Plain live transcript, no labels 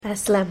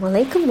Assalamu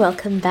alaikum,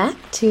 welcome back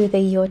to the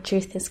Your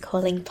Truth is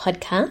Calling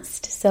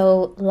podcast.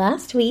 So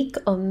last week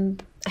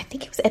I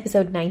think it was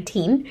episode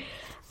 19,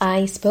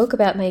 I spoke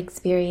about my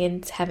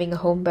experience having a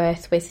home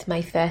birth with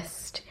my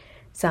first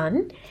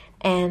son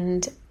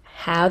and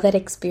how that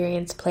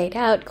experience played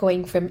out,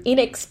 going from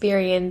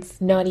inexperience,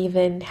 not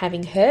even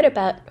having heard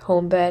about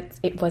home births,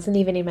 it wasn't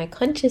even in my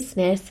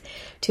consciousness,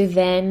 to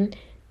then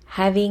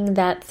having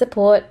that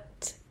support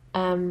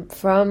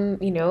from,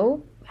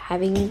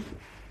 having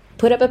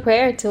put up a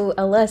prayer to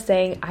Allah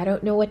saying, I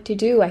don't know what to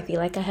do. I feel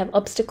like I have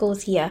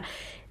obstacles here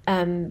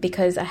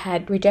because I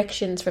had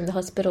rejections from the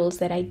hospitals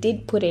that I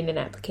did put in an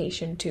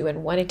application to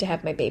and wanted to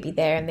have my baby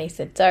there. And they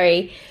said,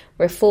 sorry,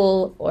 we're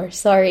full, or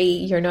sorry,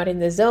 you're not in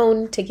the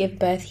zone to give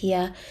birth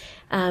here.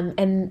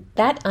 And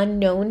that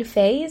unknown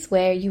phase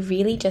where you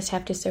really just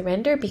have to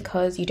surrender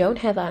because you don't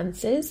have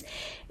answers,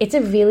 it's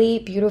a really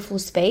beautiful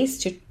space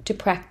to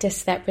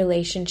practice that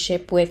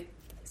relationship with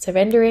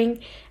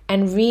surrendering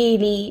and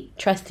really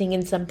trusting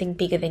in something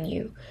bigger than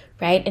you,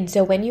 right? And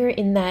so when you're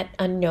in that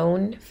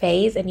unknown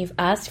phase and you've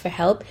asked for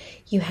help,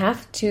 you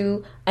have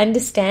to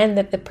understand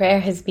that the prayer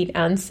has been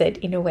answered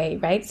in a way,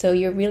 right? So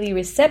you're really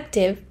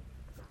receptive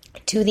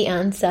to the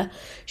answer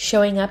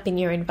showing up in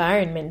your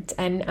environment.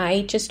 And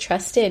I just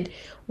trusted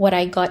what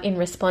I got in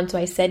response. So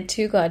I said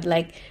to God,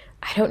 I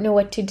don't know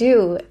what to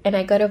do. And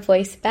I got a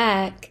voice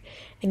back.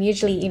 And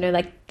usually,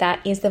 that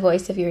is the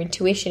voice of your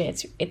intuition.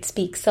 It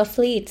speaks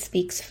softly, it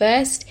speaks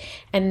first.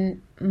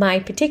 And my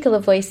particular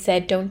voice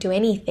said, don't do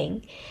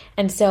anything.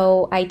 And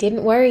so I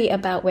didn't worry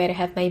about where to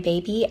have my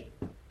baby.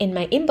 In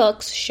my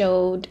inbox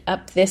showed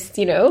up this,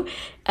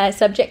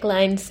 subject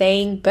line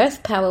saying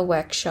Birth Power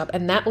Workshop.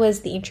 And that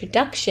was the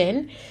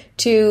introduction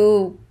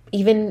to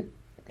even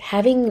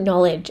having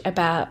knowledge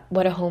about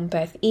what a home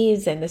birth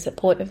is and the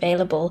support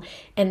available,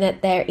 and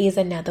that there is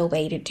another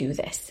way to do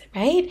this,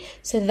 right?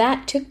 So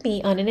that took me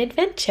on an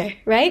adventure,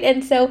 right?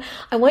 And so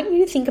I want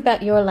you to think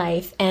about your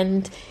life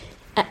and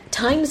at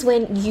times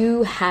when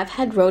you have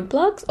had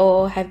roadblocks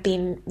or have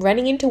been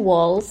running into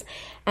walls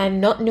and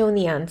not known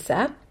the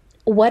answer,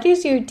 what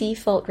is your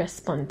default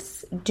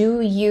response?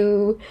 Do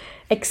you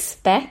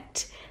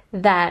expect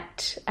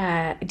that,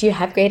 do you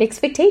have great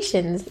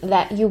expectations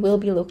that you will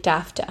be looked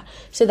after?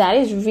 So that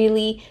is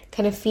really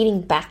kind of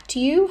feeding back to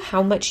you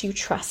how much you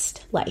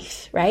trust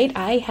life, right?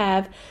 I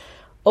have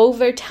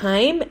over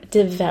time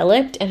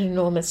developed an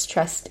enormous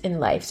trust in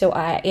life. So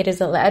it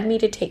has allowed me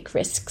to take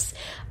risks.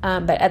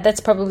 But that's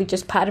probably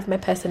just part of my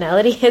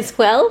personality as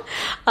well.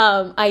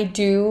 I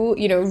do,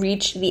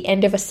 reach the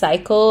end of a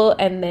cycle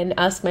and then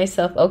ask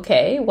myself,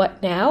 okay,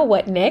 what now?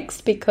 What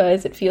next?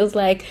 Because it feels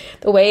like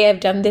the way I've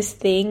done this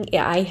thing,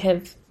 I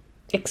have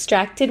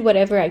extracted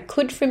whatever I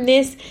could from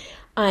this.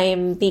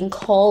 I'm being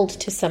called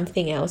to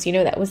something else.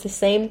 That was the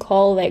same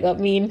call that got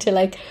me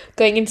into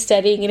going and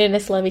studying in an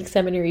Islamic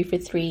seminary for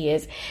 3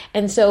 years.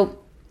 And so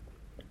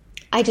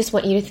I just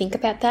want you to think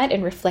about that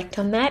and reflect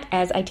on that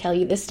as I tell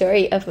you the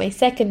story of my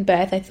second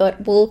birth. I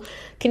thought we'll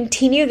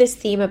continue this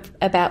theme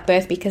about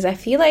birth because I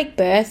feel like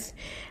birth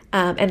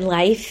and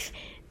life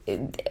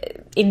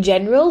in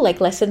general,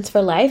 lessons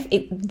for life,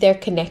 they're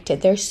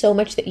connected. There's so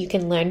much that you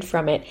can learn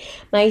from it.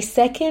 My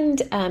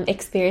second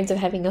experience of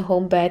having a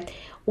home birth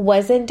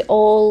wasn't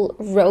all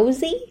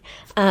rosy.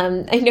 I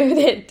know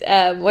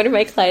that one of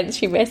my clients,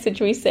 she messaged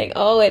me saying,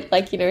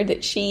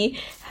 that she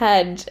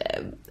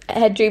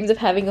had dreams of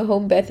having a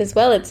home birth as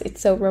well.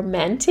 It's so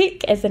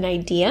romantic as an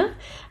idea.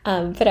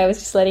 But I was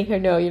just letting her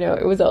know,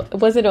 it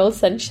wasn't all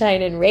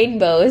sunshine and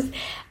rainbows.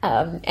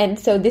 And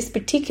so this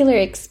particular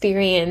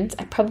experience,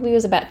 I probably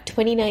was about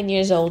 29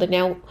 years old. And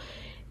now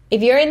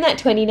if you're in that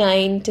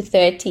 29 to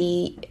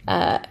 30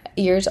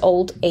 years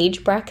old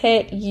age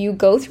bracket, you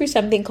go through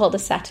something called a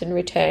Saturn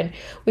return,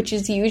 which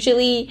is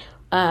usually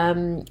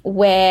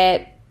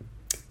where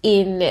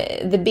in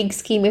the big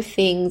scheme of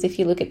things, if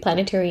you look at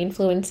planetary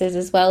influences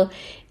as well,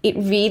 it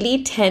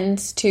really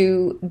tends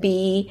to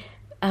be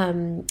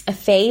a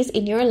phase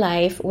in your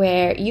life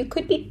where you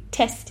could be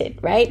tested,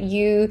 right?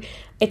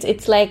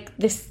 It's like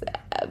this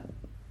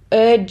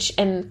urge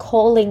and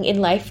calling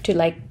in life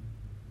to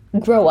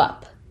grow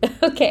up.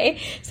 Okay,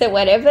 so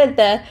whatever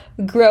the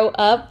grow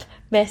up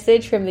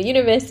message from the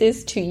universe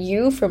is to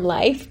you, from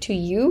life to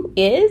you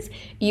is,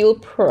 you'll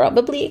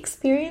probably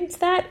experience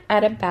that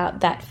at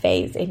about that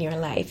phase in your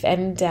life.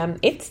 And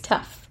it's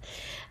tough.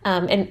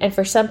 And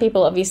for some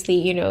people,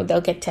 obviously, they'll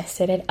get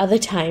tested at other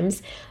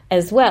times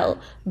as well.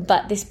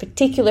 But this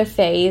particular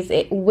phase,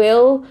 it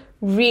will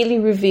really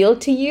reveal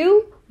to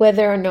you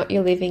whether or not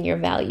you're living your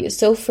values.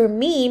 So for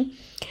me,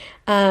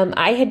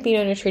 I had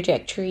been on a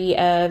trajectory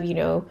of,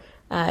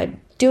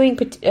 doing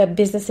a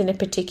business in a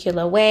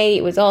particular way.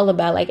 It was all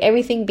about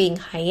everything being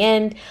high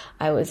end.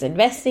 I was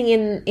investing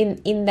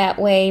in that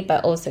way,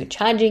 but also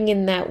charging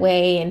in that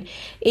way. And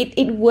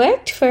it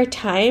worked for a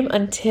time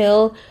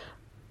until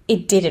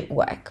it didn't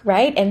work,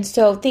 right? And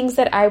so things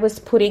that I was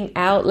putting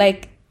out,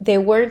 they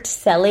weren't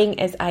selling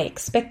as I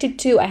expected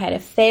to. I had a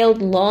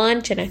failed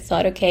launch and I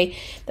thought, okay,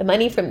 the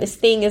money from this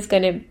thing is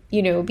going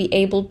to, be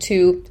able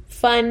to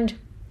fund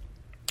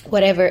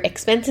whatever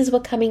expenses were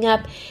coming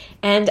up,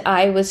 and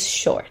I was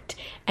short.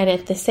 And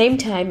at the same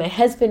time, my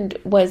husband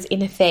was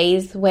in a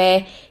phase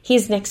where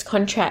his next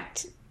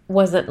contract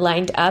wasn't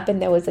lined up,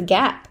 and there was a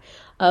gap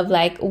of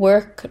like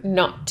work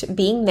not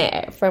being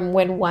there from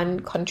when one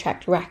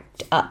contract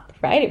wrapped up,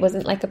 right? It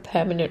wasn't like a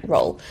permanent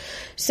role.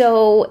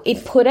 So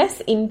it put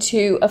us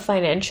into a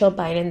financial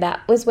bind, and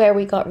that was where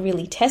we got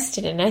really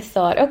tested. And I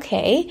thought,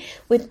 okay,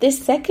 with this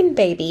second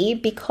baby,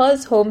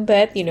 because home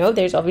birth,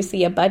 there's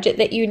obviously a budget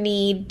that you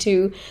need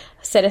to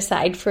set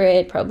aside for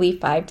it, probably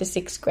 $5,000 to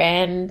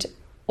 $6,000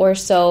 or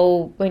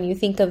so when you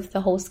think of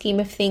the whole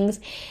scheme of things.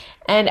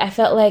 And I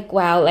felt like,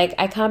 wow, like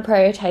I can't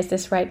prioritize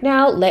this right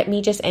now. Let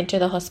me just enter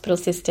the hospital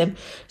system.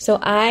 So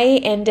I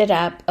ended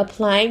up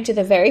applying to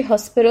the very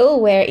hospital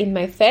where in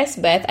my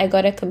first birth I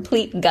got a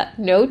complete gut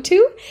no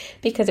to,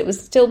 because it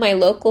was still my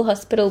local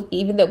hospital,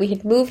 even though we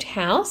had moved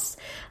house.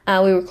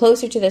 We were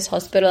closer to this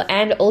hospital,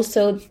 and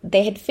also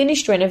they had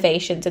finished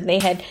renovations and they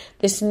had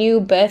this new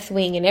birth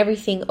wing and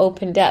everything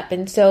opened up.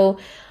 And so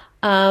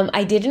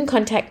I didn't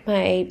contact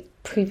my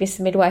previous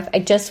midwife. I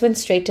just went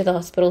straight to the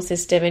hospital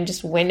system and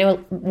just went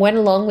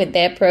along with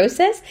their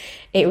process.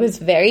 It was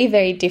very,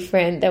 very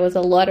different. There was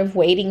a lot of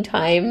waiting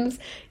times,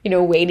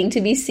 waiting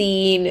to be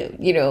seen,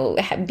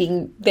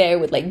 being there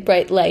with like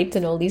bright lights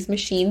and all these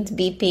machines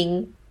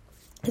beeping,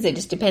 because it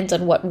just depends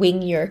on what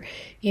wing you're,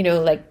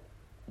 like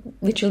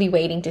literally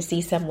waiting to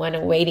see someone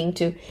or waiting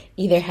to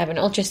either have an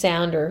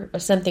ultrasound or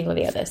something or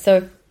the other.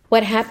 So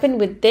what happened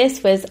with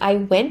this was I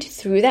went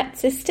through that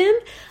system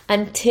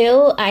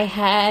until I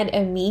had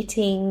a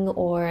meeting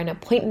or an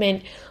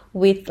appointment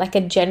with like a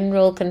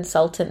general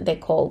consultant, they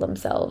call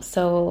themselves.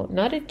 So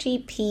not a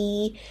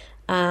GP,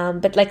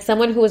 but like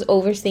someone who was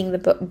overseeing the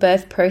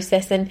birth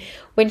process. And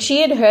when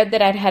she had heard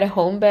that I'd had a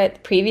home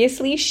birth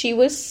previously, she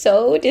was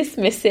so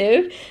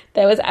dismissive.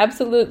 There was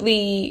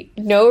absolutely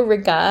no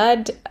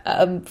regard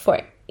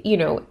for,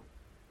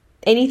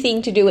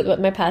 anything to do with what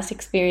my past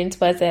experience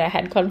was, that I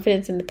had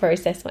confidence in the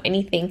process or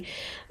anything.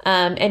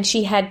 And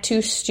she had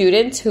 2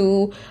 students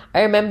who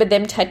I remember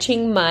them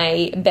touching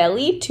my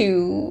belly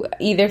to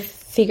either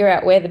figure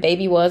out where the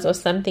baby was or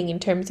something in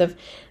terms of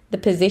the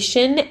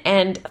position,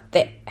 and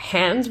the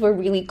hands were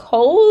really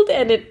cold,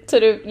 and it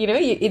sort of,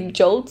 it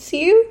jolts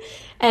you.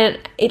 And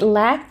it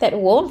lacked that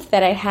warmth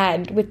that I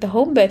had with the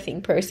home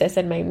birthing process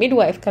and my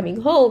midwife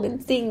coming home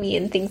and seeing me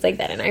and things like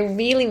that. And I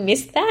really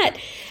missed that.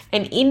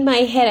 And in my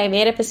head, I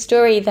made up a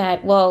story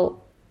that,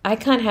 well, I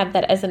can't have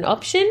that as an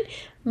option.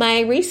 My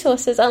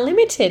resources are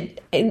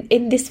limited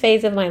in this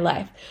phase of my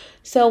life.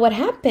 So what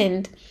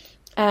happened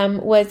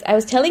was I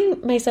was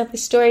telling myself the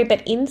story,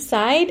 but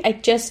inside I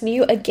just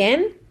knew,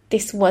 again,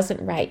 this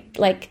wasn't right.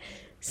 Like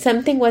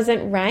something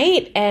wasn't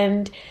right.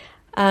 And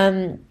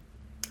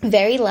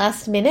very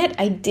last minute,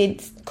 I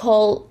did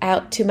call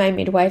out to my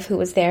midwife who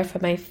was there for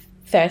my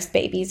first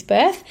baby's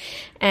birth,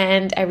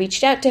 and I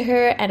reached out to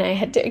her and I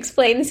had to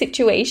explain the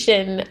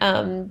situation,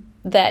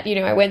 that,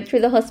 I went through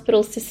the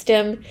hospital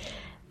system,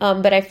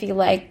 but I feel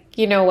like,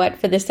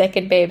 for the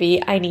second baby,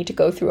 I need to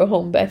go through a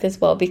home birth as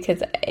well,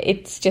 because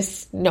it's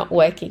just not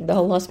working, the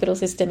whole hospital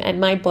system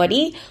and my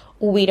body,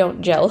 we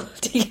don't gel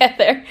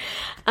together.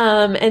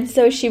 And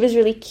so she was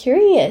really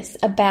curious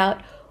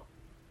about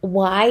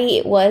why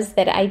it was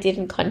that I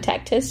didn't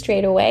contact her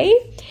straight away.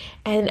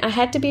 And I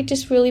had to be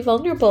just really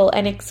vulnerable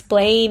and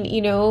explain,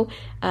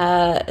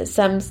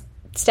 some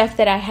stuff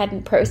that I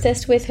hadn't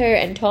processed with her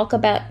and talked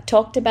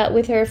about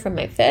with her from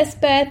my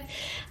first birth.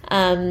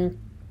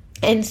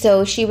 And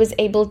so she was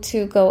able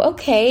to go,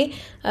 okay,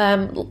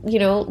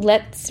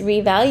 let's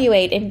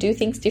reevaluate and do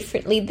things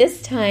differently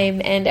this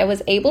time. And I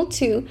was able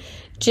to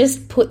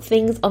just put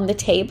things on the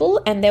table,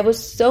 and there was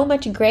so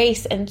much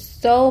grace and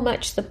so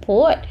much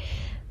support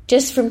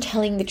just from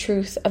telling the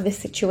truth of the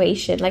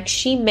situation. Like,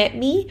 she met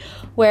me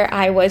where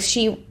I was.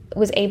 She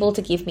was able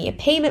to give me a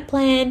payment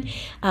plan.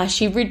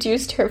 She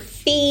reduced her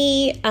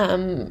fee.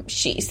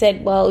 She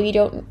said, well, you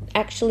don't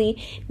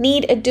actually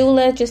need a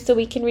doula, just so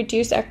we can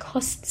reduce our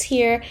costs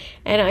here.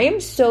 And I am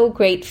so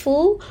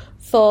grateful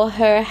for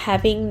her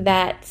having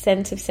that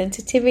sense of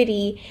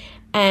sensitivity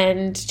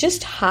and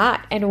just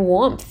heart and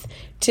warmth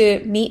to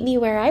meet me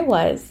where I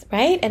was,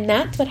 right? And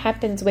that's what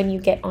happens when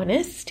you get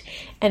honest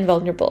and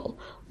vulnerable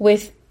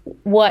with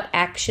what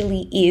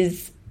actually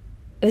is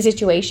the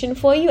situation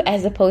for you,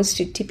 as opposed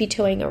to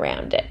tippy-toeing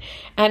around it.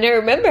 And I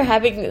remember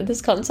having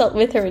this consult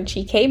with her, and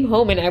she came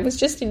home and I was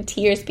just in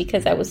tears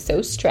because I was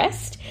so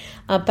stressed.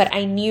 But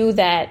I knew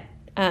that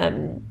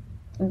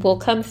we'll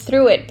come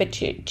through it. But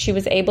she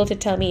was able to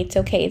tell me, it's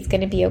okay, it's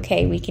going to be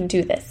okay, we can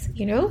do this,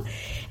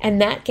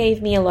 And that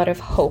gave me a lot of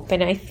hope.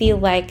 And I feel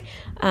like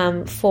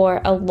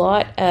for a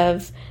lot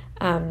of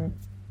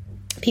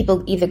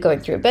people either going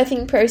through a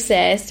birthing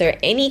process or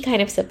any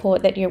kind of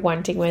support that you're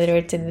wanting, whether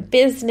it's in the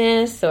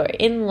business or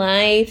in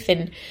life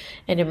and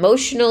an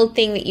emotional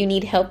thing that you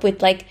need help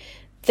with, like,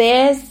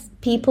 there's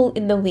people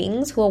in the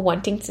wings who are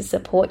wanting to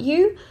support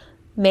you.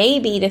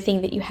 Maybe the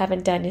thing that you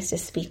haven't done is to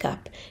speak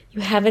up.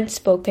 You haven't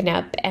spoken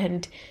up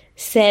and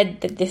said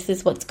that this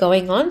is what's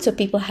going on, so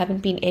people haven't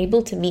been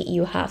able to meet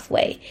you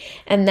halfway.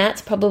 And that's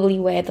probably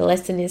where the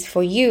lesson is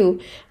for you.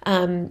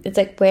 It's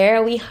like, where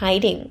are we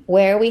hiding?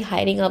 Where are we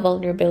hiding our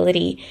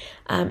vulnerability,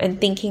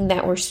 and thinking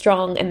that we're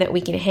strong and that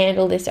we can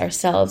handle this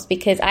ourselves?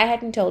 Because I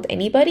hadn't told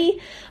anybody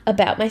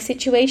about my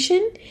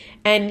situation,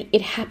 and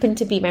it happened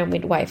to be my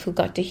midwife who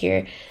got to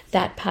hear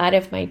that part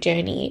of my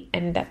journey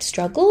and that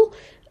struggle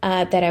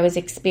that I was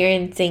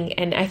experiencing,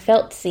 and I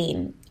felt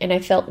seen and I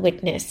felt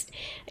witnessed,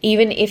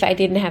 even if I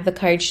didn't have the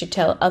courage to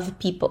tell other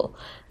people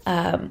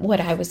what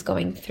I was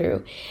going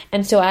through.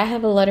 And so I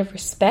have a lot of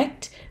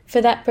respect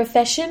for that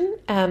profession,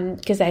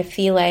 because I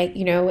feel like,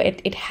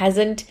 it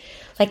hasn't,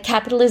 like,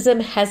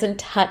 capitalism hasn't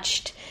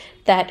touched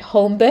that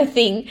home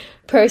birthing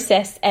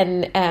process,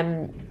 and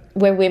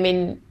where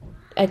women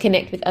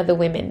connect with other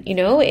women.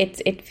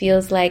 It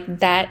feels like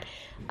that.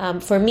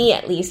 For me,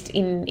 at least,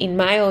 in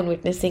my own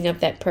witnessing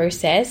of that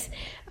process,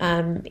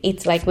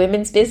 it's like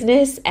women's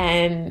business,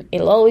 and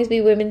it'll always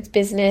be women's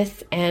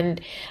business.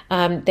 And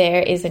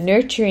there is a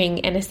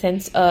nurturing and a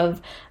sense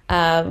of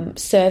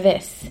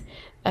service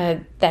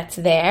that's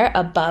there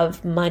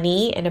above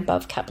money and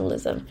above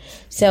capitalism.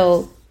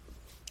 So,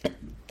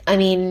 I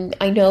mean,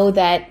 I know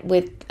that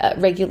with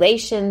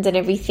regulations and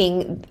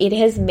everything, it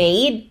has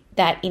made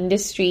that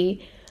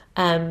industry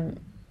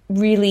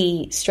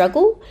really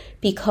struggle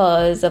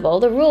because of all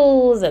the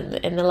rules and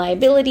the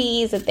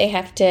liabilities that they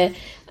have to,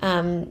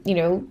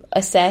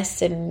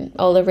 assess, and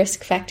all the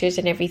risk factors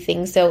and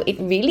everything. So it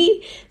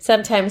really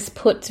sometimes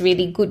puts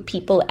really good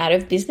people out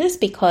of business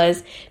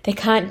because they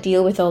can't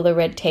deal with all the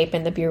red tape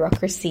and the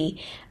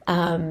bureaucracy,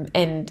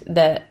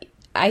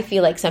 I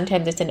feel like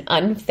sometimes it's an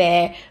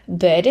unfair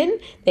burden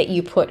that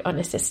you put on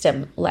a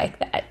system like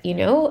that,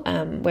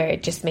 where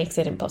it just makes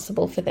it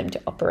impossible for them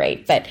to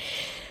operate. But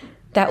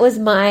that was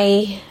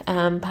my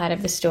part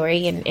of the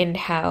story and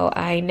how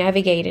I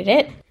navigated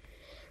it.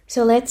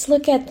 So let's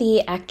look at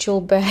the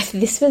actual birth.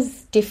 This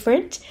was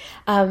different.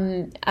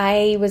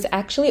 I was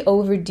actually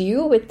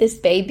overdue with this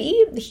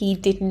baby. He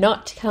did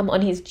not come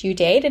on his due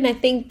date, and I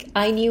think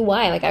I knew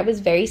why. Like, I was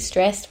very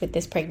stressed with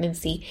this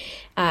pregnancy.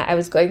 I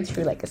was going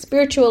through like a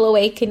spiritual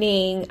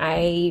awakening.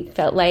 I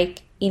felt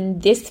like in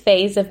this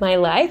phase of my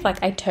life,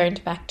 like I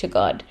turned back to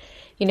God.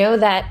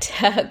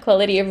 That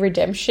quality of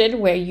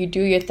redemption where you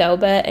do your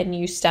tawbah and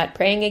you start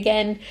praying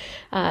again,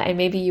 and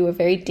maybe you were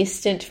very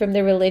distant from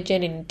the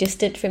religion and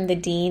distant from the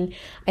deen.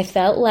 I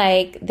felt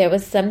like there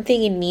was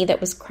something in me that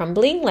was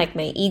crumbling, like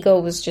my ego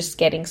was just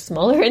getting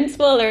smaller and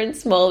smaller and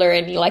smaller,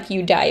 and like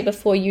you die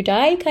before you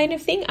die kind of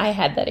thing. I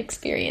had that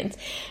experience.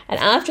 And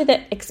after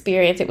that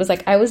experience, it was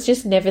like I was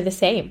just never the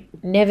same.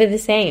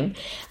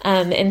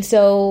 And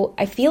so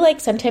I feel like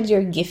sometimes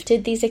you're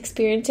gifted these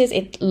experiences.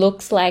 It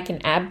looks like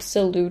an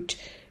absolute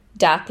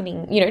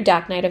darkening,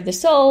 dark night of the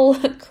soul,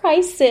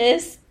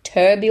 crisis,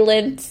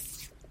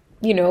 turbulence,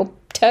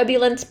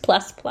 turbulence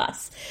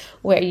plus,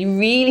 where you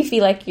really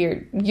feel like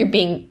you're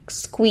being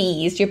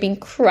squeezed, you're being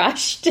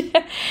crushed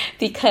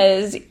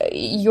because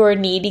you're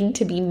needing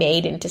to be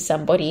made into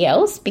somebody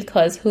else,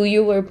 because who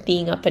you were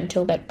being up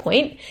until that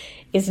point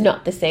is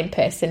not the same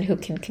person who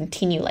can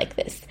continue like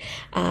this.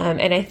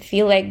 And I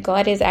feel like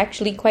God is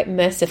actually quite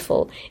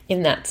merciful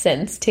in that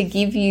sense to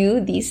give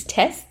you these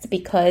tests,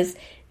 because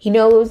He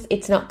knows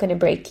it's not going to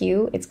break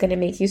you. It's going to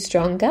make you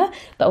stronger.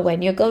 But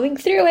when you're going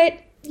through it,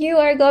 you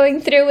are going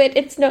through it.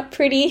 It's not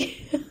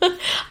pretty.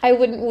 I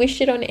wouldn't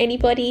wish it on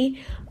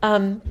anybody.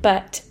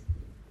 But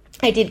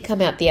I did come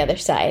out the other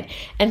side.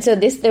 And so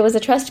there was a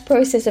trust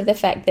process of the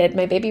fact that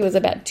my baby was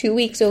about 2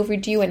 weeks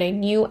overdue, and I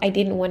knew I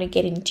didn't want to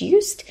get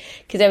induced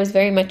because I was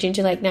very much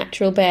into like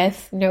natural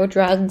birth, no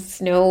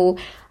drugs, no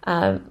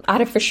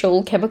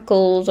artificial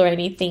chemicals or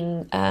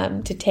anything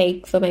to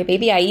take for my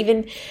baby. I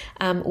even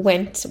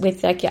went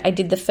with I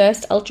did the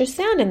first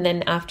ultrasound, and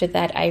then after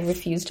that I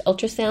refused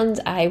ultrasounds.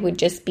 I would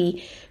just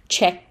be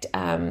checked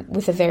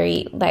with a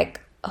very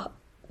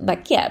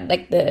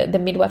the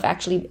midwife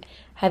actually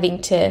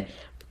having to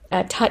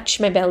touch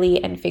my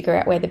belly and figure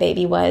out where the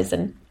baby was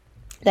and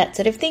that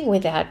sort of thing,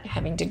 without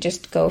having to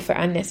just go for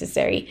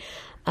unnecessary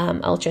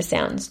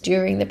ultrasounds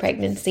during the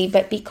pregnancy.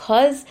 But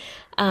because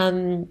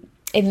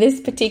in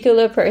this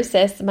particular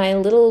process, I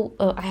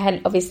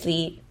had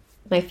obviously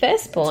my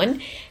firstborn,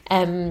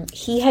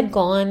 he had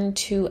gone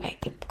to,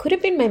 it could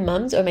have been my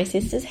mum's or my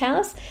sister's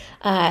house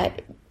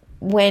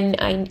when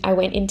I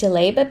went into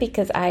labor,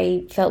 because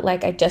I felt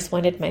like I just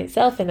wanted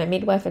myself and my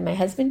midwife and my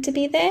husband to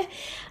be there.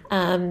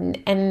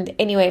 And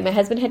anyway, my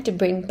husband had to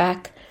bring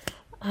back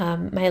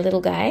my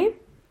little guy,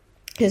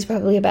 who was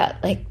probably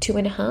about like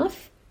 2.5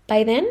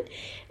 by then,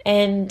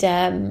 and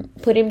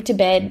put him to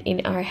bed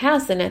in our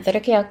house. And I thought,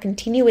 okay, I'll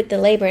continue with the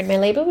labor. And my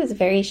labor was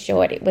very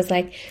short. It was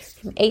like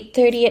from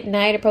 8:30 at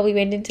night. I probably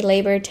went into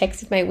labor,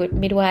 texted my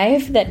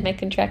midwife that my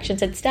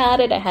contractions had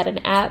started. I had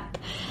an app,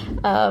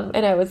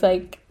 and I was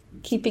like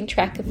keeping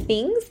track of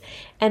things.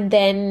 And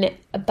then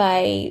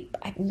by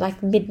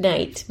like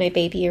midnight, my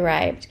baby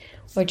arrived,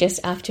 or just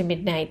after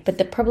midnight. But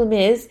the problem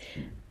is,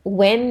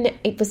 when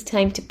it was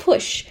time to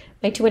push,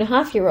 my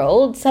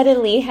 2.5-year-old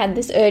suddenly had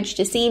this urge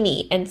to see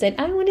me and said,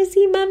 I want to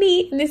see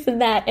mommy, and this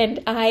and that.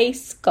 And I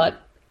got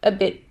a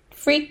bit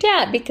freaked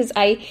out because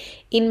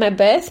in my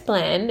birth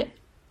plan,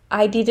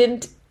 I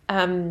didn't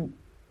kind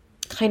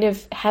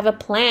of have a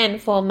plan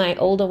for my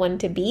older one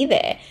to be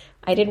there.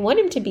 I didn't want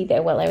him to be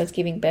there while I was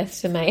giving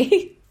birth to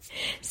my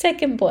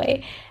second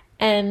boy.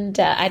 And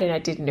I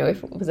didn't know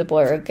if it was a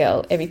boy or a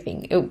girl,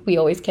 we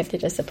always kept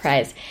it a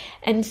surprise.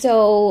 And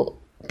so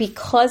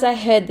because I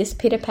heard this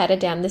pitter-patter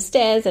down the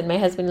stairs and my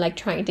husband like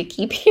trying to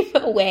keep him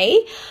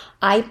away,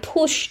 I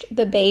pushed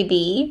the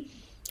baby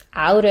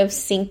out of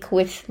sync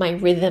with my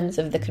rhythms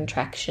of the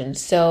contraction.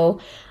 So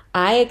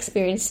I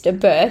experienced a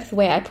birth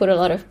where I put a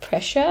lot of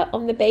pressure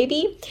on the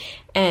baby.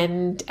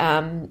 And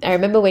I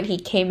remember when he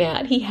came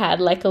out, he had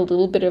like a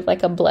little bit of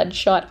like a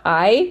bloodshot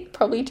eye,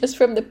 probably just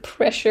from the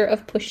pressure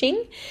of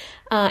pushing.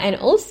 And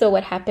also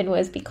what happened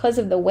was because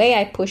of the way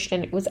I pushed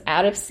and it was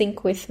out of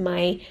sync with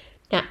my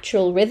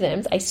natural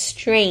rhythms, I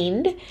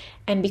strained.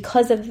 And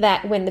because of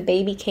that, when the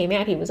baby came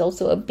out, he was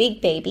also a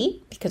big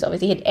baby because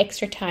obviously he had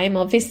extra time,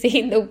 obviously,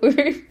 in the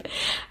womb.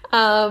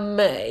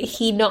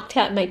 He knocked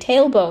out my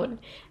tailbone.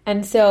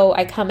 And so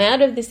I come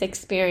out of this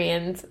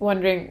experience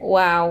wondering,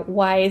 wow,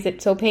 why is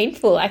it so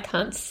painful? I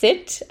can't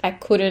sit. I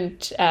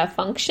couldn't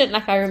function.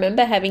 Like I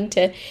remember having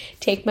to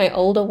take my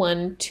older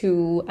one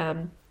to,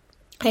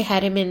 I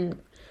had him in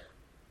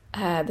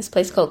this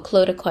place called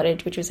Clodagh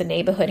Cottage, which was a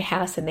neighborhood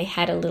house, and they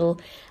had a little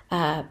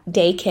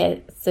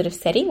daycare sort of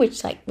setting,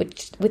 which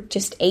with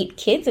just 8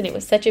 kids, and it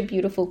was such a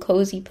beautiful,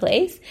 cozy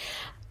place.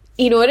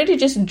 In order to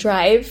just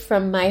drive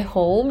from my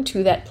home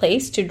to that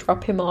place to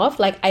drop him off,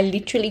 like I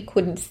literally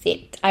couldn't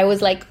sit. I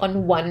was like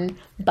on one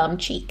bum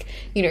cheek,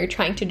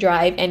 trying to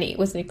drive, and it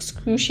was an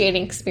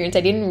excruciating experience.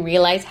 I didn't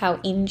realize how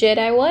injured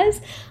I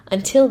was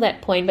until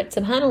that point. But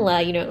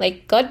subhanAllah,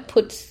 like God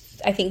puts,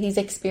 I think, these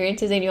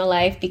experiences in your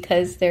life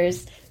because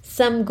there's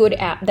some good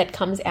that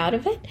comes out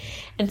of it.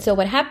 And so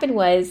what happened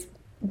was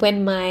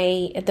when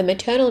the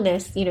maternal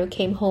nurse,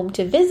 came home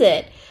to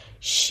visit,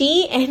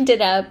 she ended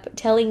up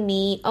telling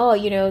me,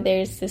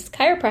 there's this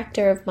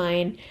chiropractor of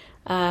mine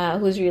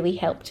who's really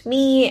helped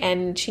me.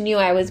 And she knew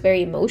I was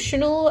very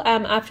emotional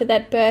after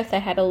that birth. I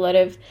had a lot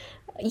of,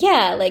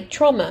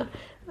 trauma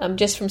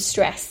just from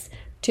stress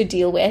to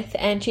deal with.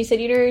 And she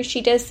said,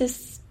 she does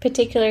this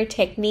particular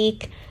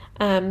technique.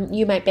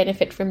 You might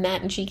benefit from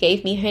that. And she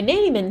gave me her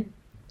name.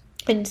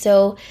 And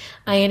so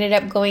I ended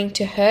up going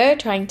to her,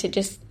 trying to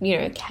just,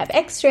 have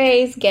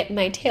x-rays, get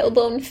my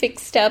tailbone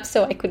fixed up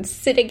so I could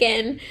sit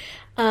again.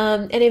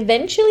 And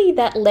eventually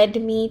that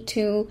led me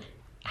to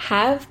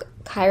have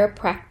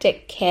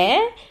chiropractic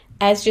care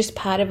as just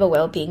part of a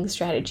well-being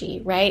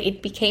strategy, right?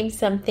 It became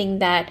something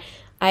that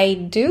I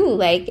do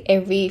like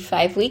every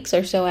 5 weeks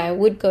or so. I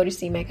would go to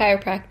see my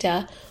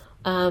chiropractor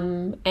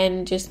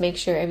and just make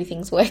sure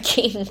everything's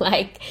working,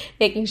 like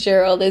making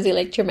sure all those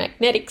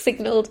electromagnetic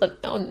signals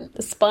on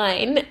the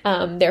spine,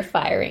 they're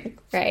firing,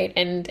 right?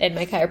 And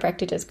my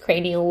chiropractor does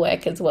cranial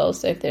work as well.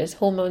 So if there's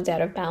hormones out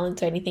of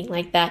balance or anything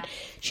like that,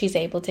 she's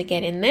able to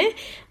get in there.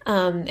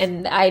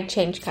 And I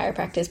changed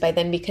chiropractors by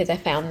then because I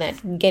found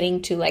that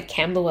getting to like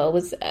Camberwell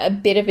was a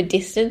bit of a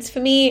distance for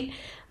me.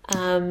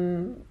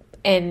 And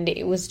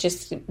it was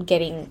just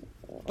getting...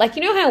 Like,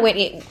 how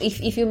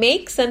if you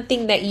make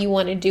something that you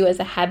want to do as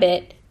a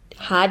habit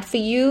hard for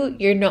you,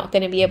 you're not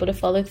going to be able to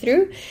follow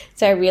through.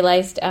 So I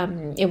realized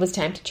it was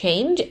time to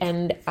change,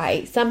 and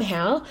I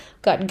somehow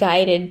got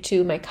guided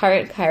to my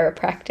current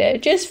chiropractor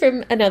just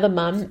from another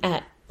mum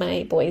at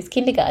my boys'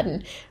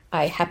 kindergarten.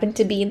 I happened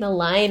to be in the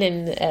line,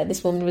 and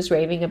this woman was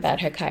raving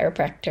about her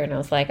chiropractor, and I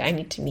was like, I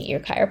need to meet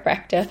your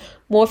chiropractor.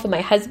 More for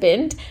my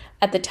husband.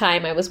 At the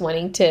time, I was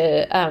wanting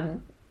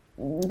to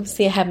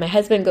have my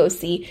husband go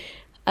see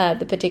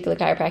the particular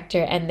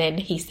chiropractor, and then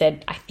he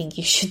said, I think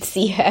you should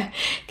see her,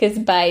 because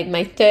by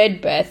my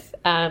third birth,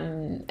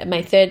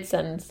 my third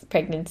son's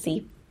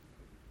pregnancy,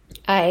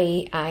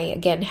 I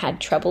again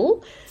had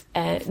trouble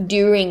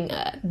during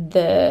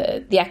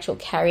the actual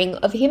carrying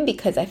of him,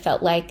 because I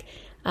felt like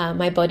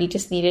my body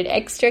just needed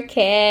extra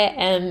care,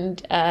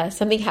 and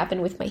something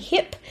happened with my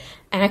hip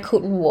and I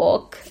couldn't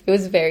walk. It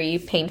was very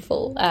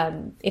painful.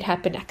 It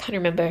happened, I can't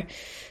remember,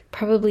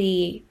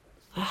 probably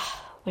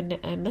when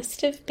I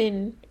must have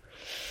been,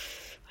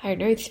 I don't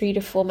know, 3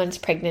 to 4 months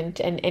pregnant,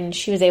 and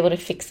she was able to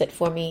fix it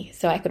for me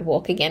so I could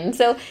walk again.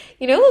 So,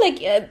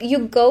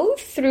 you go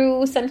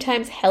through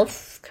sometimes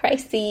health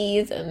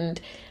crises and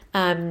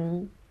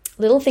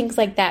little things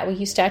like that where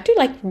you start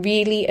to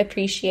really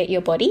appreciate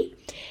your body.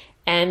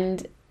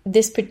 And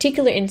this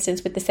particular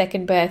instance with the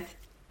second birth,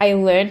 I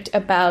learned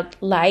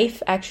about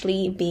life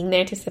actually being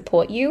there to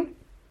support you,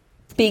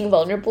 being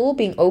vulnerable,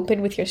 being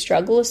open with your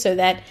struggles so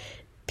that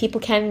people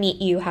can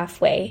meet you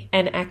halfway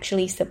and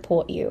actually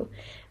support you.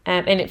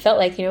 And it felt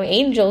like,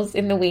 angels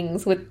in the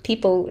wings with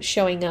people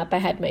showing up. I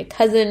had my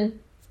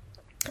cousin,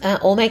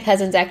 all my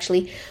cousins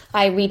actually.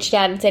 I reached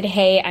out and said,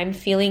 hey, I'm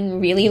feeling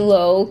really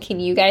low. Can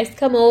you guys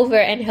come over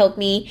and help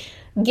me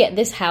get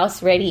this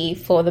house ready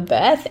for the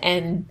birth?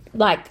 And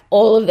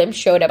all of them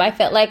showed up. I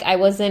felt like I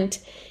wasn't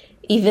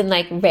even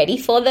like ready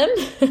for them.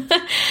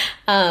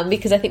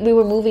 Because I think we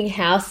were moving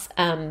house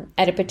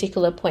at a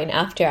particular point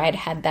after I'd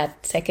had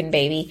that second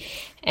baby,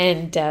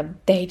 and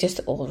they just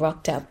all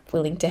rocked up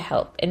willing to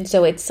help. And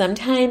so it's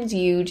sometimes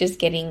you just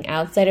getting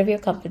outside of your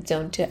comfort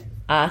zone to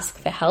ask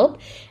for help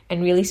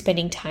and really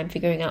spending time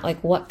figuring out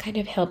like, what kind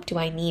of help do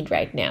I need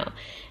right now?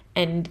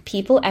 And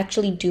people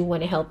actually do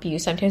want to help you.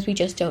 Sometimes we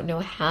just don't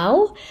know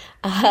how.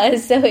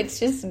 So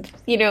it's just,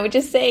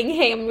 just saying,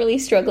 hey, I'm really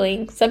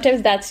struggling.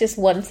 Sometimes that's just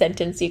one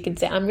sentence you can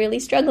say, I'm really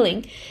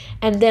struggling.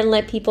 And then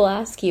let people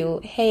ask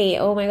you, hey,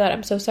 oh my God,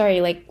 I'm so sorry.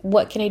 Like,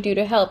 what can I do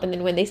to help? And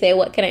then when they say,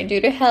 what can I do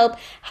to help?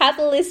 Have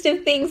a list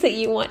of things that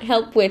you want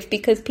help with,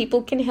 because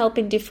people can help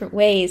in different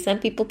ways. Some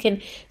people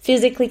can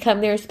physically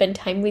come there and spend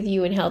time with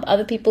you and help.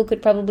 Other people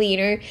could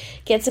probably,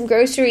 get some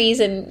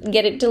groceries and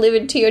get it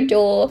delivered to your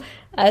door.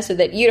 So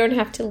that you don't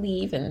have to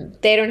leave and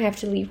they don't have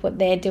to leave what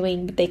they're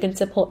doing, but they can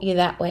support you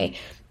that way.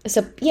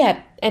 So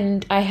yeah,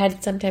 and I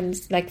had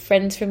sometimes like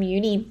friends from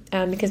uni,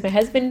 because my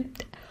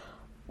husband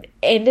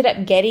ended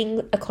up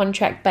getting a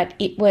contract, but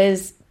it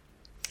was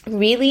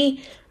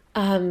really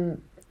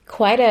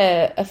quite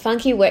a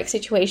funky work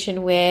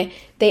situation where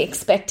they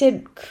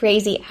expected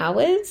crazy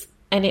hours,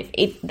 and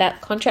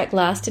that contract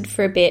lasted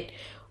for a bit,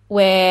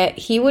 where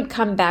he would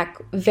come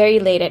back very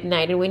late at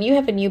night. And when you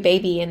have a new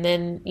baby and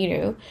then,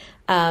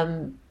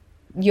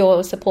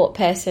 your support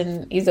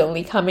person is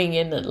only coming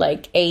in at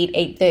like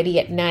 8:30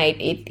 at night,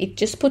 it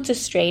just puts a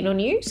strain on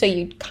you, so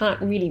you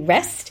can't really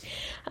rest.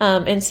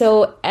 And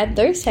so at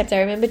those times, I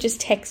remember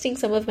just texting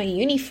some of my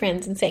uni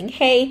friends and saying,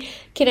 hey,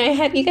 can I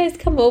have you guys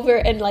come over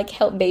and like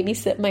help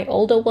babysit my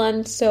older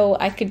one so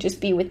I could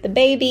just be with the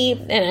baby?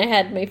 And I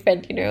had my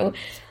friend,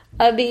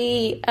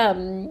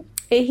 Abhi,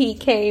 he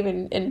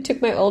came and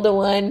took my older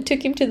one,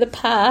 took him to the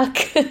park,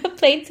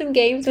 played some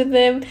games with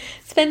him,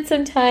 spent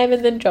some time,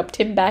 and then dropped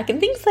him back, and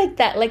things like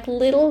that, like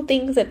little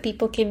things that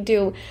people can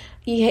do.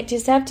 You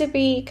just have to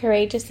be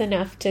courageous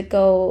enough to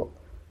go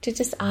to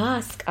just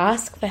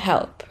ask for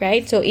help,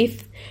 right? So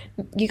if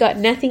you got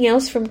nothing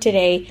else from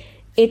today,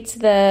 it's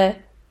the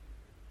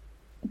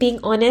being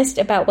honest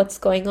about what's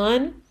going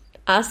on,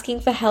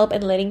 asking for help,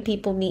 and letting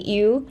people meet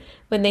you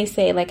when they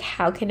say like,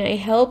 how can I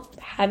help?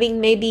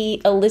 Having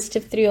maybe a list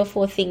of 3 or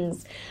 4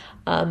 things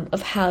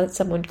of how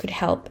someone could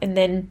help. And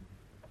then,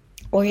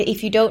 or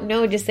if you don't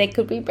know, just say,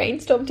 could we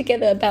brainstorm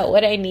together about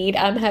what I need?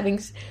 I'm having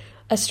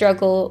a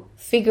struggle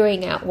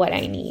figuring out what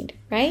I need,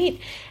 right?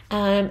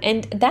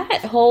 And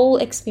that whole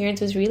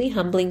experience was really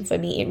humbling for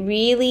me. It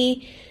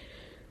really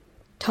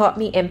taught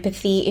me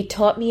empathy. It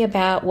taught me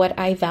about what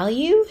I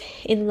value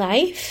in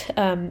life,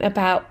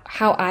 about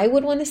how I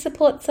would want to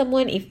support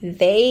someone if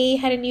they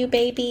had a new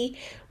baby,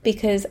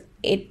 because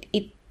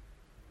it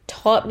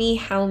taught me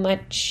how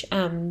much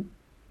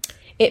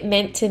it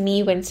meant to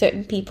me when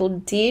certain people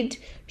did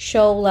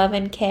show love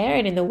and care,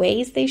 and in the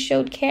ways they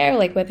showed care,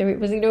 like whether it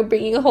was,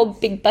 bringing a whole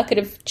big bucket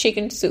of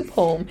chicken soup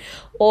home,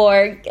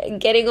 or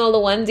getting all the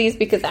onesies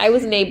because I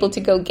wasn't able to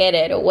go get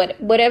it, or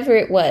whatever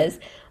it was.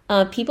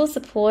 People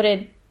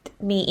supported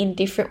me in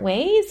different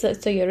ways.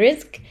 So your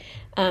risk,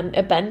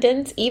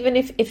 abundance, even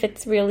if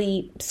it's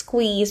really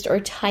squeezed or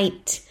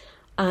tight,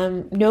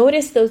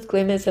 notice those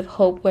glimmers of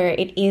hope where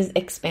it is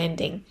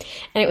expanding.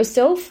 And it was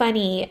so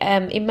funny,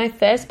 in my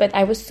first birth,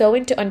 I was so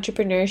into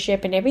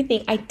entrepreneurship and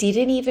everything, I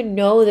didn't even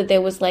know that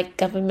there was like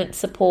government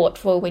support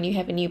for when you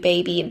have a new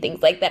baby and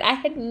things like that. I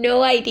had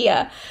no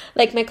idea.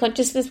 Like my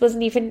consciousness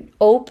wasn't even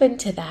open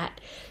to that.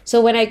 So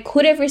when I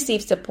could have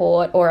received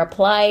support or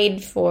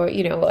applied for,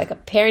 like a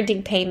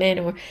parenting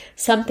payment or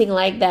something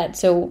like that,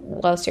 so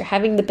whilst you're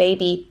having the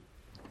baby,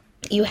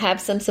 you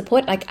have some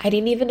support, like I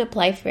didn't even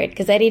apply for it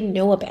because I didn't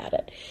know about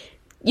it,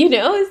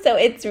 so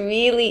it's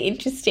really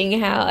interesting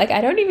how, like, I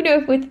don't even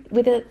know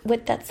if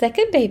with that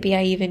second baby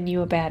I even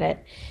knew about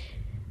it.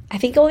 I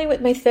think only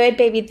with my third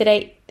baby that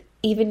I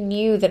even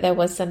knew that there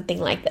was something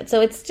like that. So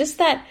it's just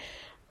that,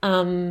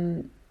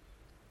 like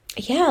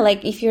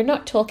if you're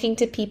not talking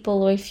to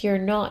people, or if you're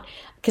not,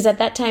 because at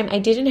that time I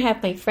didn't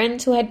have my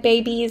friends who had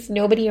babies,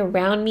 nobody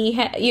around me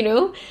had,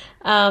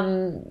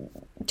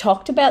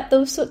 talked about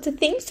those sorts of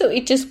things, so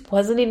it just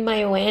wasn't in my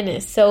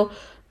awareness. So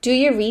do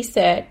your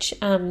research,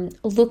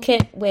 look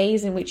at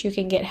ways in which you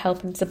can get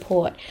help and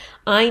support.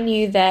 I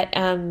knew that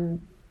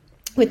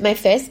with my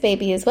first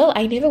baby as well,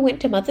 I never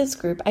went to mother's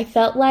group. I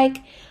felt like,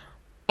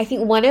 I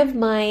think one of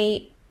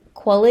my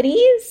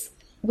qualities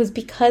was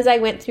because I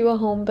went through a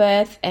home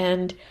birth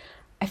and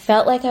I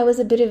felt like I was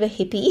a bit of a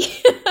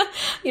hippie.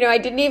 I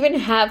didn't even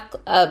have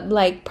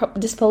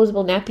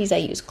disposable nappies. I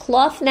used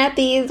cloth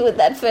nappies with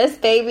that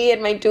first baby,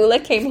 and my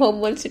doula came home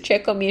once to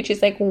check on me and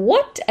she's like,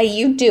 what are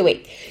you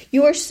doing?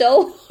 You are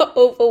so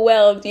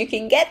overwhelmed. You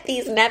can get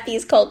these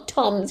nappies called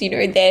Toms, they're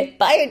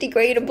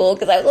biodegradable,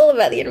 because I was all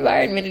about the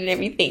environment and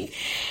everything.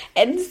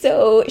 And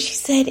so she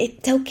said,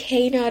 it's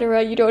okay,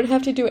 Nadira, you don't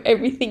have to do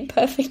everything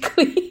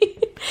perfectly.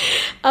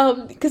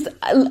 Because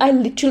I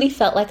literally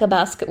felt like a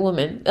basket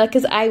woman,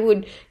 because I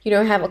would,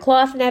 have a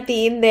cloth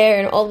nappy in there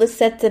and all the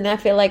sets, and I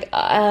feel like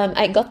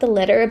I got the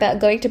letter about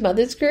going to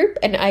mother's group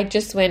and I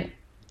just went,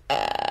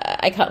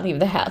 I can't leave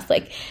the house.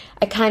 Like,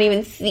 I can't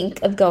even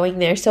think of going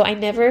there. So I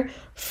never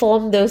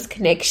formed those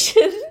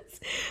connections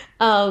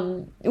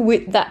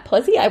with that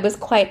posse. I was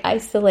quite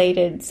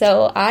isolated.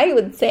 So I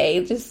would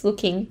say, just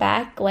looking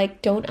back,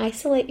 like, don't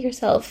isolate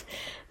yourself.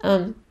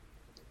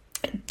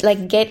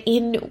 Like, get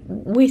in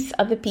with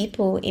other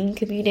people in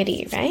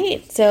community,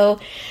 right? So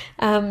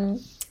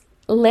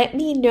let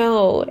me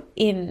know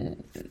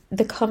in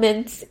the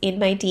comments, in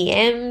my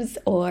DMs,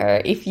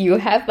 or if you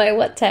have my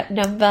WhatsApp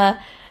number,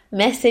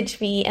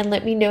 message me and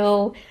let me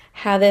know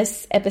how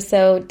this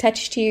episode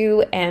touched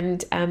you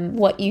and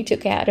what you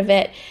took out of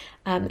it.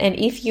 And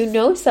if you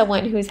know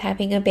someone who's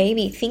having a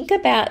baby, think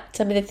about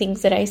some of the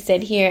things that I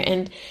said here.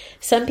 And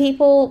some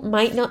people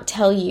might not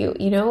tell you,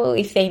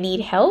 if they need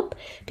help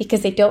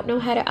because they don't know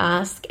how to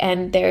ask.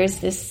 And there's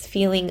this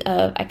feeling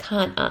of, I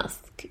can't ask,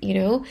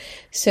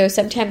 So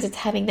sometimes it's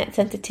having that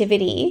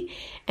sensitivity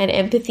and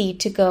empathy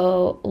to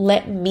go,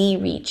 let me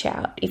reach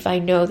out if I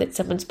know that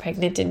someone's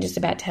pregnant and just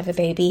about to have a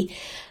baby,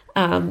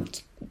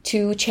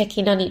 to check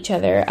in on each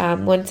other.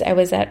 Once I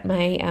was at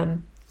my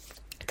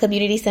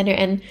community center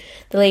and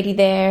the lady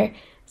there,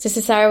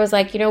 Sister Sarah, was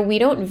like, we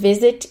don't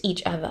visit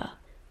each other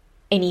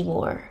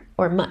anymore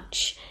or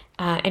much.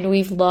 And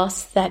we've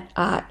lost that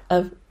art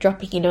of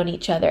dropping in on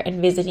each other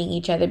and visiting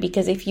each other,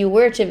 because if you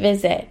were to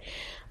visit,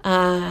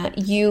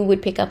 you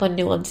would pick up on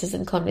nuances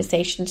and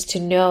conversations to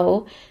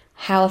know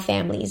how a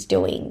family is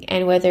doing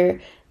and whether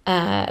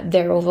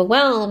they're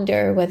overwhelmed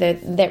or whether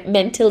they're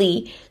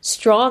mentally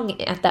strong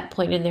at that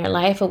point in their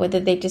life, or whether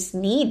they just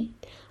need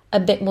a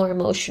bit more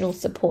emotional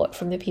support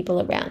from the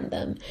people around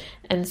them.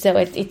 And so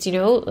it's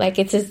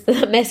it's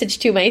a message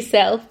to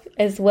myself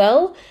as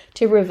well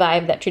to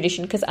revive that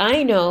tradition. Because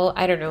I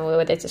don't know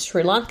whether it's a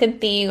Sri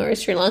Lankan thing or a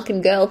Sri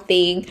Lankan girl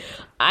thing,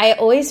 I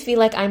always feel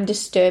like I'm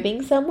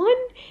disturbing someone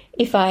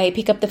if I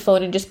pick up the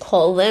phone and just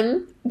call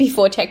them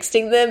before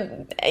texting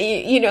them.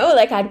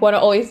 Like, I'd want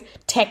to always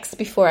text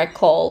before I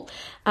call.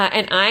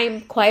 And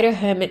I'm quite a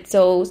hermit,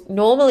 so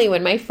normally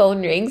when my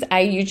phone rings,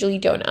 I usually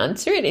don't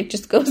answer it. It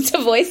just goes to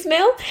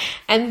voicemail,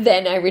 and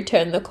then I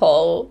return the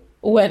call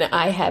when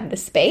I have the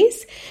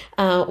space.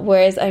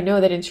 Whereas I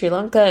know that in Sri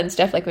Lanka and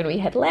stuff, like when we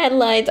had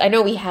landlines, I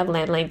know we have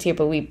landlines here,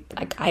 but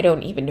I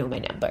don't even know my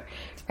number,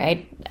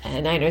 right?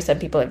 And I know some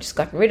people have just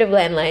gotten rid of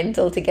landlines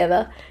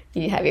altogether.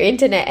 You have your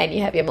internet and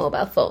you have your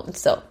mobile phone.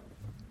 So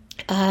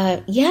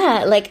I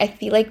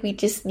feel like we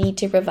just need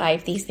to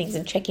revive these things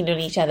and check in on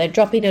each other,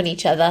 drop in on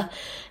each other,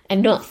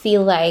 and not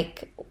feel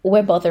like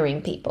we're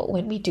bothering people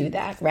when we do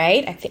that,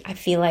 right? I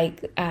feel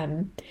like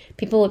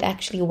people would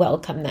actually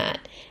welcome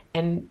that,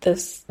 and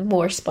those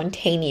more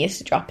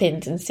spontaneous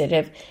drop-ins, instead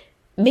of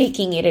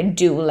making it a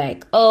do,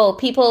 like, oh,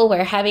 people,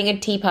 we're having a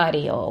tea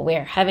party or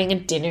we're having a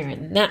dinner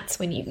and that's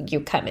when you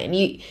come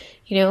in.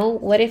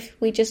 What if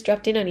we just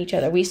dropped in on each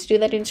other? We used to do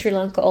that in Sri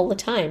Lanka all the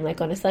time,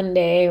 like on a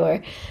Sunday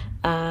or,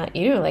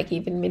 like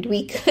even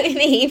midweek in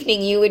the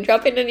evening, you would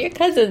drop in on your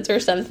cousins or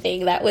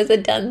something. That was a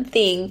done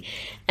thing.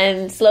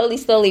 And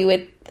slowly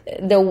with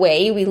the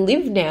way we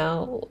live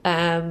now,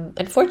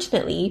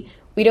 unfortunately,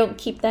 we don't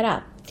keep that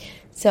up.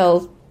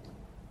 So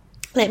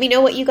let me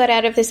know what you got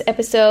out of this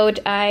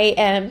episode. I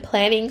am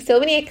planning so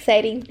many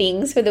exciting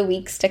things for the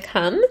weeks to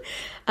come,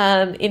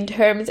 in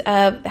terms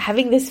of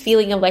having this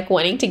feeling of like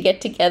wanting to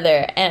get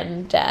together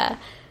and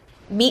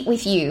meet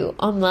with you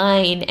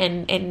online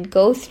and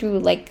go through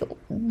like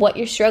what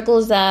your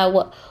struggles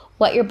are,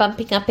 what you're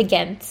bumping up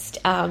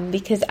against,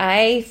 because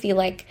I feel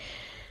like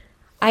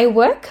I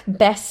work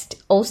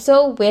best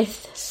also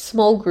with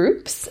small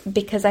groups,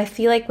 because I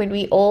feel like when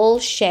we all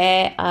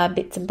share our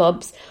bits and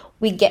bobs,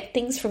 we get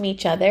things from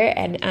each other,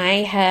 and I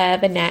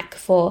have a knack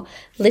for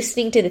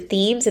listening to the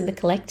themes in the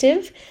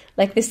collective,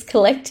 like this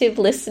collective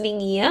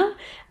listening ear,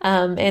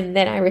 and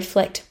then I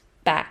reflect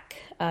back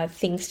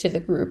things to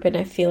the group, and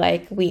I feel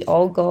like we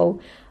all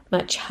go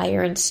much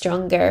higher and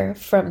stronger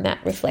from that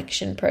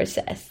reflection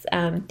process,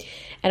 and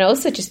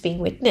also just being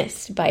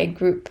witnessed by a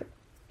group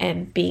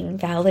and being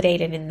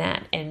validated in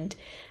that, and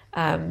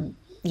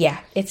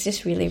it's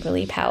just really,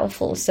 really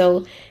powerful.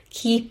 So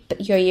keep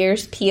your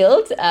ears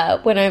peeled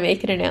when I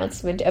make an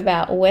announcement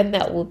about when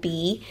that will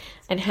be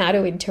and how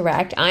to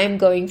interact. I'm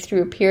going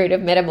through a period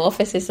of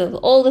metamorphosis of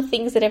all the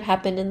things that have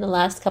happened in the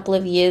last couple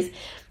of years.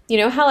 You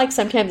know how like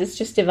sometimes it's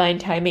just divine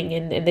timing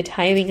and the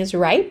timing is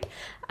ripe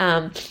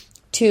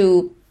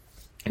to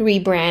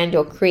rebrand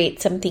or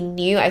create something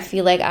new. I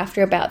feel like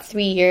after about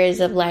 3 years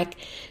of like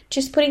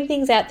just putting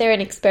things out there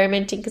and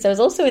experimenting, because I was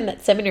also in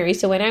that seminary.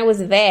 So when I was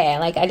there,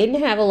 like I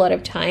didn't have a lot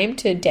of time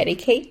to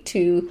dedicate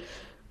to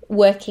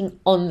working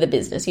on the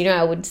business.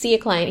 I would see a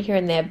client here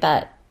and there,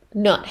 but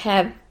not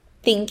have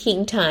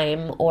thinking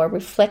time or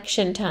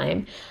reflection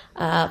time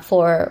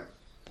for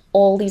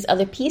all these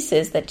other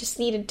pieces that just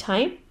needed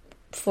time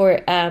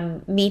for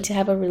me to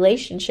have a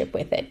relationship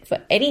with it.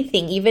 For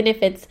anything, even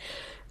if it's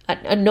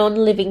a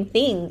non-living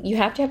thing, you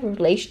have to have a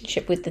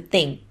relationship with the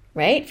thing,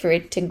 right? For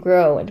it to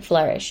grow and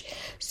flourish.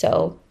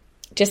 So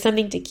just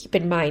something to keep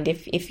in mind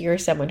if you're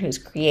someone who's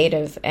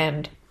creative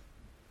and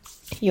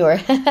you're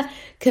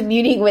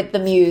communing with the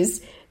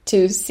muse,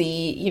 to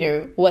see, you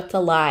know, what's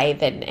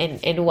alive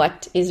and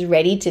what is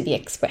ready to be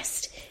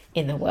expressed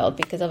in the world.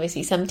 Because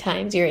obviously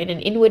sometimes you're in an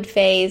inward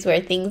phase where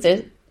things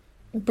are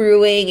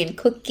brewing and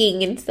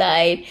cooking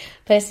inside,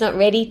 but it's not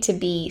ready to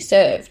be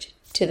served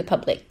to the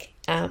public.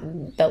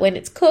 But when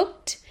it's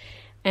cooked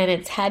and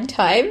it's had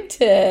time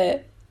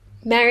to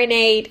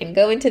marinate and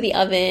go into the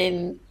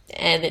oven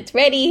and it's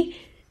ready,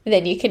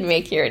 then you can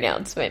make your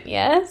announcement.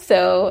 Yeah.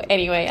 So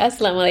anyway,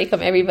 assalamu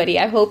alaikum, everybody.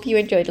 I hope you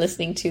enjoyed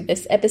listening to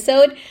this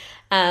episode.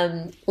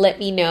 Let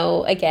me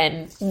know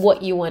again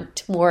what you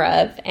want more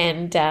of,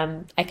 and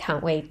I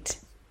can't wait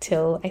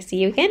till I see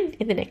you again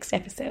in the next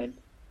episode.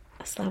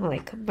 Assalamu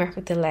alaikum wa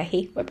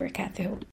rahmatullahi wa barakatuh.